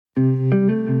Welcome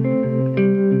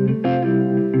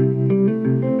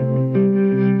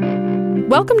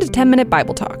to 10-Minute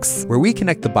Bible Talks, where we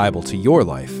connect the Bible to your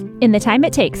life in the time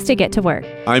it takes to get to work.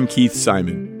 I'm Keith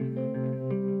Simon.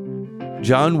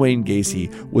 John Wayne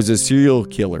Gacy was a serial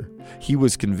killer. He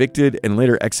was convicted and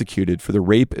later executed for the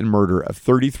rape and murder of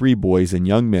 33 boys and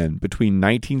young men between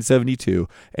 1972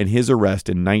 and his arrest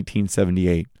in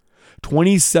 1978.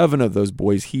 27 of those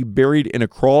boys he buried in a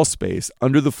crawl space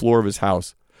under the floor of his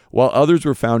house, while others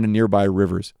were found in nearby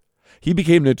rivers. He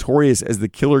became notorious as the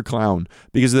killer clown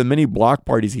because of the many block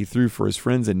parties he threw for his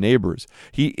friends and neighbors.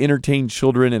 He entertained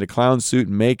children in a clown suit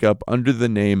and makeup under the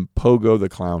name Pogo the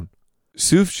Clown.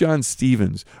 Sufjan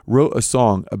Stevens wrote a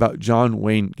song about John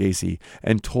Wayne Gacy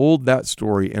and told that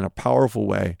story in a powerful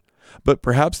way. But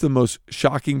perhaps the most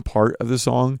shocking part of the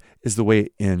song is the way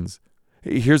it ends.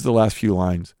 Here's the last few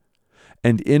lines.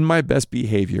 "And in my best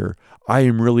behavior, I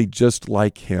am really just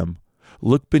like him.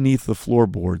 Look beneath the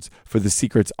floorboards for the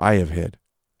secrets I have hid."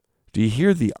 Do you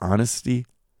hear the honesty?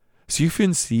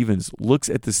 Sufjan Stevens looks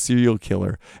at the serial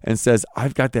killer and says,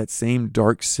 I've got that same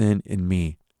dark sin in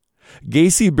me.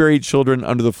 Gacy buried children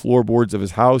under the floorboards of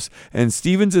his house, and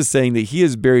Stevens is saying that he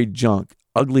has buried junk,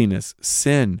 ugliness,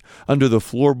 sin under the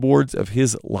floorboards of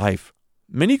his life.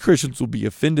 Many Christians will be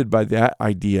offended by that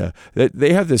idea that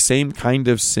they have the same kind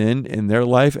of sin in their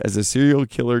life as a serial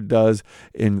killer does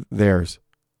in theirs.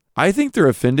 I think they're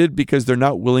offended because they're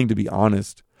not willing to be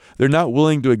honest. They're not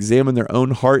willing to examine their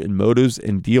own heart and motives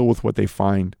and deal with what they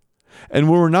find. And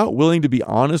when we're not willing to be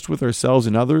honest with ourselves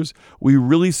and others, we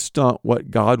really stunt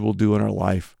what God will do in our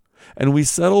life. And we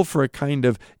settle for a kind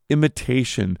of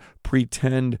imitation,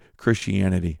 pretend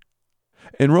Christianity.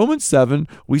 In Romans 7,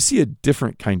 we see a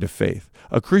different kind of faith,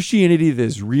 a Christianity that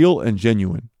is real and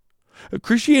genuine.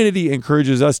 Christianity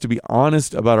encourages us to be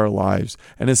honest about our lives,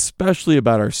 and especially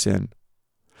about our sin.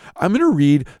 I'm going to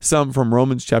read some from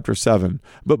Romans chapter 7,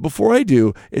 but before I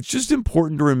do, it's just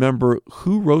important to remember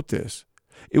who wrote this.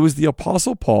 It was the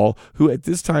Apostle Paul, who at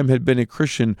this time had been a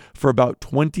Christian for about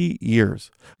 20 years.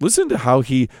 Listen to how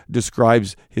he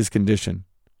describes his condition.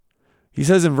 He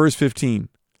says in verse 15,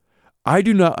 "I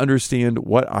do not understand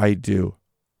what I do.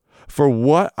 For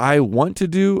what I want to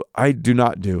do, I do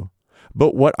not do.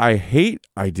 But what I hate,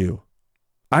 I do.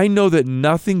 I know that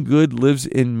nothing good lives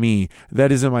in me,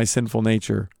 that is in my sinful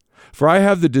nature. For I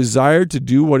have the desire to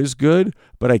do what is good,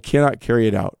 but I cannot carry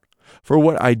it out. For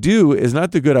what I do is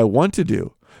not the good I want to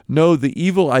do. No, the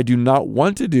evil I do not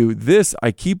want to do, this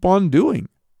I keep on doing."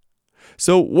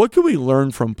 So what can we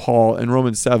learn from Paul in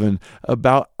Romans 7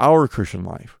 about our Christian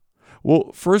life?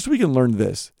 Well, first we can learn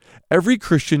this. Every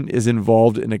Christian is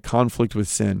involved in a conflict with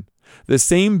sin. The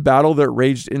same battle that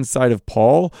raged inside of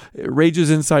Paul, it rages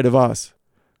inside of us.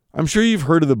 I'm sure you've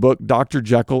heard of the book Dr.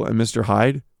 Jekyll and Mr.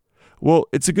 Hyde. Well,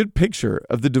 it's a good picture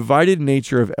of the divided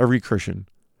nature of every Christian,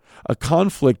 a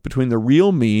conflict between the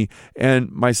real me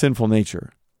and my sinful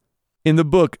nature. In the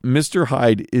book, Mr.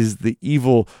 Hyde is the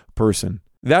evil person.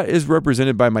 That is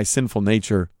represented by my sinful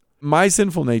nature. My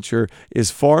sinful nature is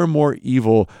far more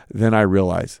evil than I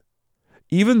realize.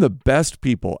 Even the best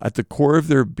people at the core of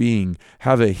their being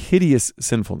have a hideous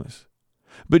sinfulness.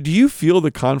 But do you feel the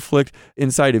conflict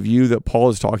inside of you that Paul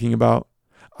is talking about?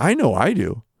 I know I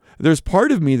do. There's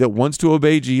part of me that wants to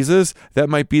obey Jesus. That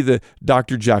might be the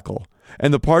Dr. Jekyll.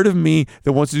 And the part of me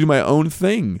that wants to do my own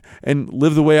thing and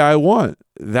live the way I want,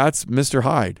 that's Mr.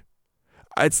 Hyde.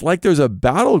 It's like there's a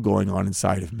battle going on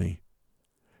inside of me.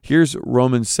 Here's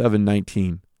Romans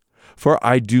 7:19. "For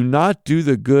I do not do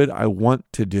the good I want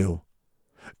to do."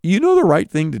 You know the right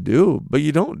thing to do, but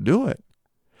you don't do it.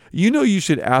 You know you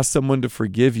should ask someone to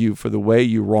forgive you for the way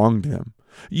you wronged him.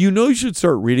 You know you should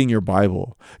start reading your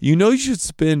Bible. You know you should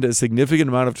spend a significant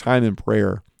amount of time in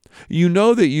prayer. You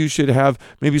know that you should have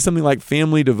maybe something like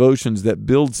family devotions that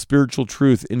build spiritual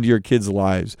truth into your kids'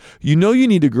 lives. You know you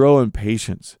need to grow in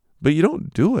patience, but you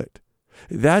don't do it.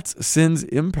 That's sin's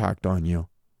impact on you.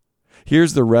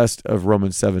 Here's the rest of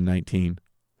Romans 7:19.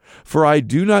 "For I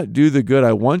do not do the good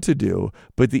I want to do,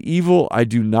 but the evil I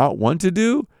do not want to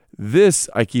do, this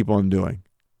I keep on doing."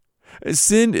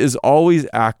 Sin is always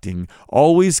acting,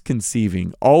 always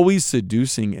conceiving, always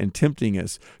seducing and tempting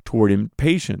us toward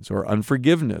impatience or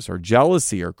unforgiveness or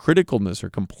jealousy or criticalness or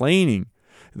complaining.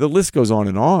 The list goes on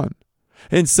and on.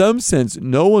 In some sense,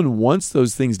 no one wants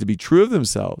those things to be true of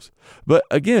themselves. But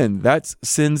again, that's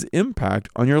sin's impact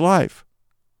on your life.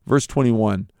 Verse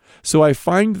 21, "So I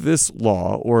find this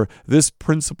law or this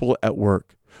principle at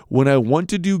work. When I want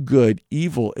to do good,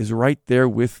 evil is right there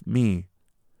with me."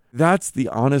 That's the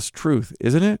honest truth,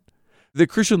 isn't it? The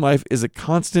Christian life is a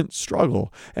constant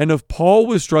struggle. And if Paul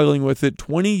was struggling with it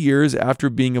 20 years after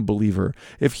being a believer,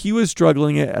 if he was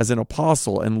struggling it as an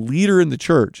apostle and leader in the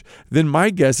church, then my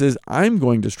guess is I'm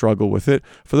going to struggle with it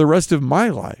for the rest of my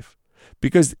life,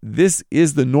 because this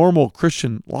is the normal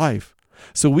Christian life.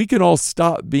 So we can all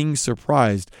stop being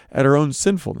surprised at our own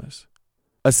sinfulness.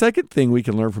 A second thing we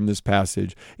can learn from this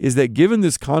passage is that given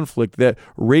this conflict that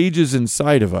rages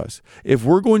inside of us, if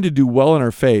we're going to do well in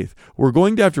our faith, we're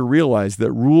going to have to realize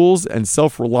that rules and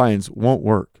self-reliance won't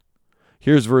work.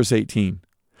 Here's verse 18.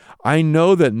 I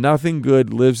know that nothing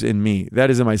good lives in me,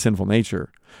 that is in my sinful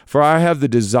nature. For I have the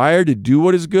desire to do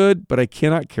what is good, but I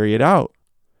cannot carry it out.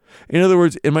 In other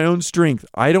words, in my own strength,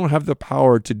 I don't have the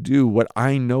power to do what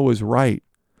I know is right.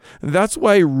 And that's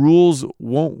why rules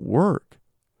won't work.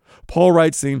 Paul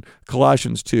writes in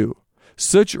Colossians 2,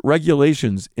 such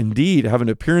regulations indeed have an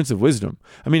appearance of wisdom.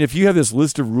 I mean, if you have this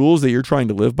list of rules that you're trying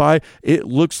to live by, it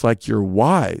looks like you're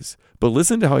wise. But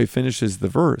listen to how he finishes the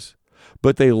verse.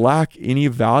 But they lack any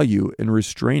value in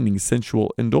restraining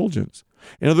sensual indulgence.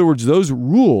 In other words, those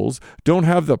rules don't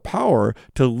have the power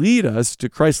to lead us to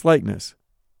Christ-likeness.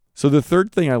 So the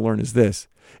third thing I learned is this.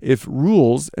 If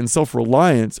rules and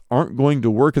self-reliance aren't going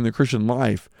to work in the Christian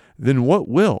life, then what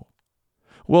will?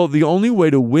 Well, the only way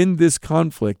to win this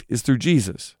conflict is through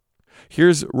Jesus.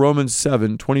 Here's Romans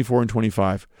 7, 24 and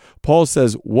 25. Paul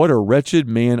says, what a wretched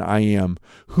man I am.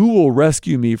 Who will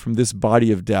rescue me from this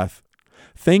body of death?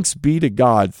 Thanks be to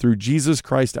God through Jesus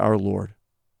Christ our Lord.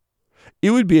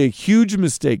 It would be a huge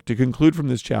mistake to conclude from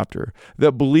this chapter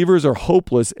that believers are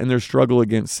hopeless in their struggle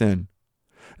against sin.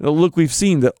 Now, look, we've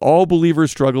seen that all believers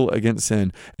struggle against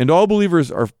sin, and all believers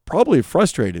are probably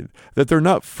frustrated that they're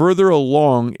not further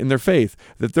along in their faith,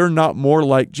 that they're not more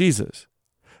like Jesus.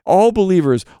 All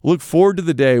believers look forward to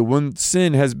the day when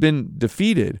sin has been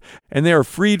defeated and they are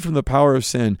freed from the power of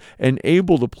sin and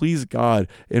able to please God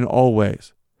in all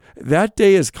ways. That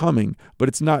day is coming, but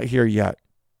it's not here yet.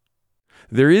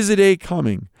 There is a day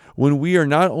coming when we are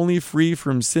not only free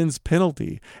from sin's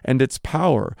penalty and its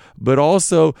power, but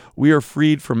also we are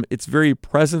freed from its very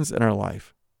presence in our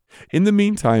life. In the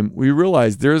meantime, we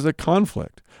realize there is a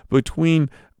conflict between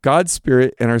God's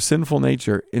Spirit and our sinful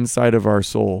nature inside of our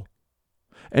soul.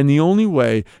 And the only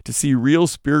way to see real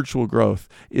spiritual growth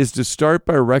is to start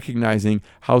by recognizing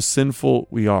how sinful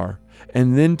we are,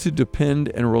 and then to depend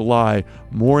and rely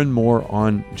more and more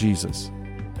on Jesus.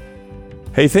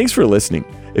 Hey, thanks for listening.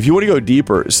 If you want to go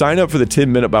deeper, sign up for the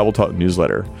 10-Minute Bible Talk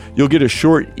newsletter. You'll get a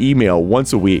short email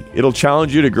once a week. It'll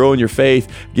challenge you to grow in your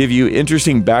faith, give you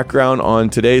interesting background on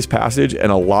today's passage, and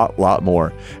a lot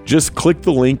more. Just click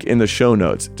the link in the show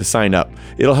notes to sign up.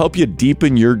 It'll help you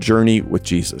deepen your journey with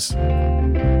Jesus.